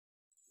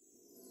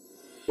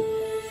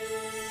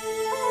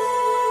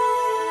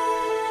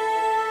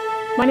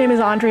My name is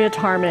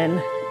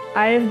Tarman.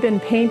 I've been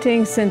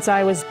painting since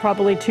I was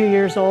probably 2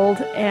 years old,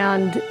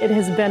 and it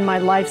has been my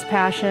life's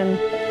passion.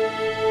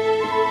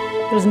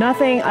 There's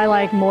nothing I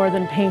like more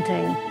than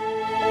painting.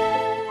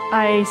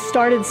 I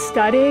started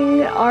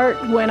studying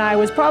art when I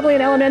was probably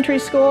in elementary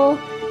school,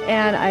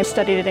 and I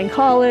studied it in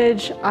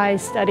college. I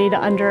studied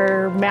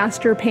under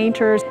master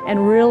painters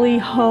and really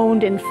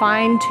honed and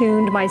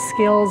fine-tuned my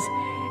skills,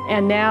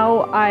 and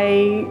now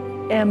I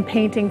am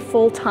painting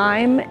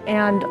full-time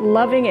and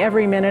loving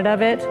every minute of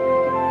it.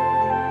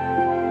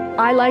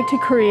 I like to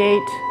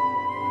create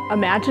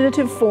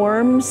imaginative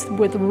forms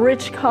with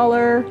rich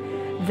color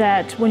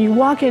that when you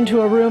walk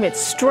into a room, it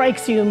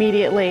strikes you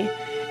immediately,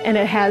 and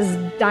it has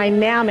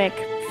dynamic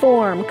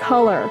form,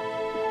 color.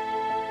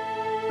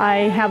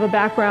 I have a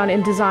background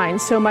in design,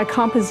 so my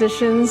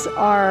compositions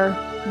are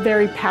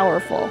very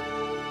powerful.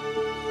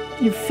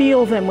 You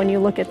feel them when you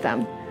look at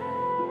them.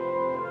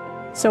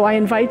 So I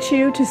invite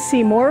you to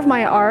see more of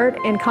my art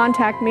and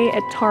contact me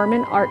at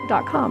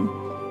tarmanart.com.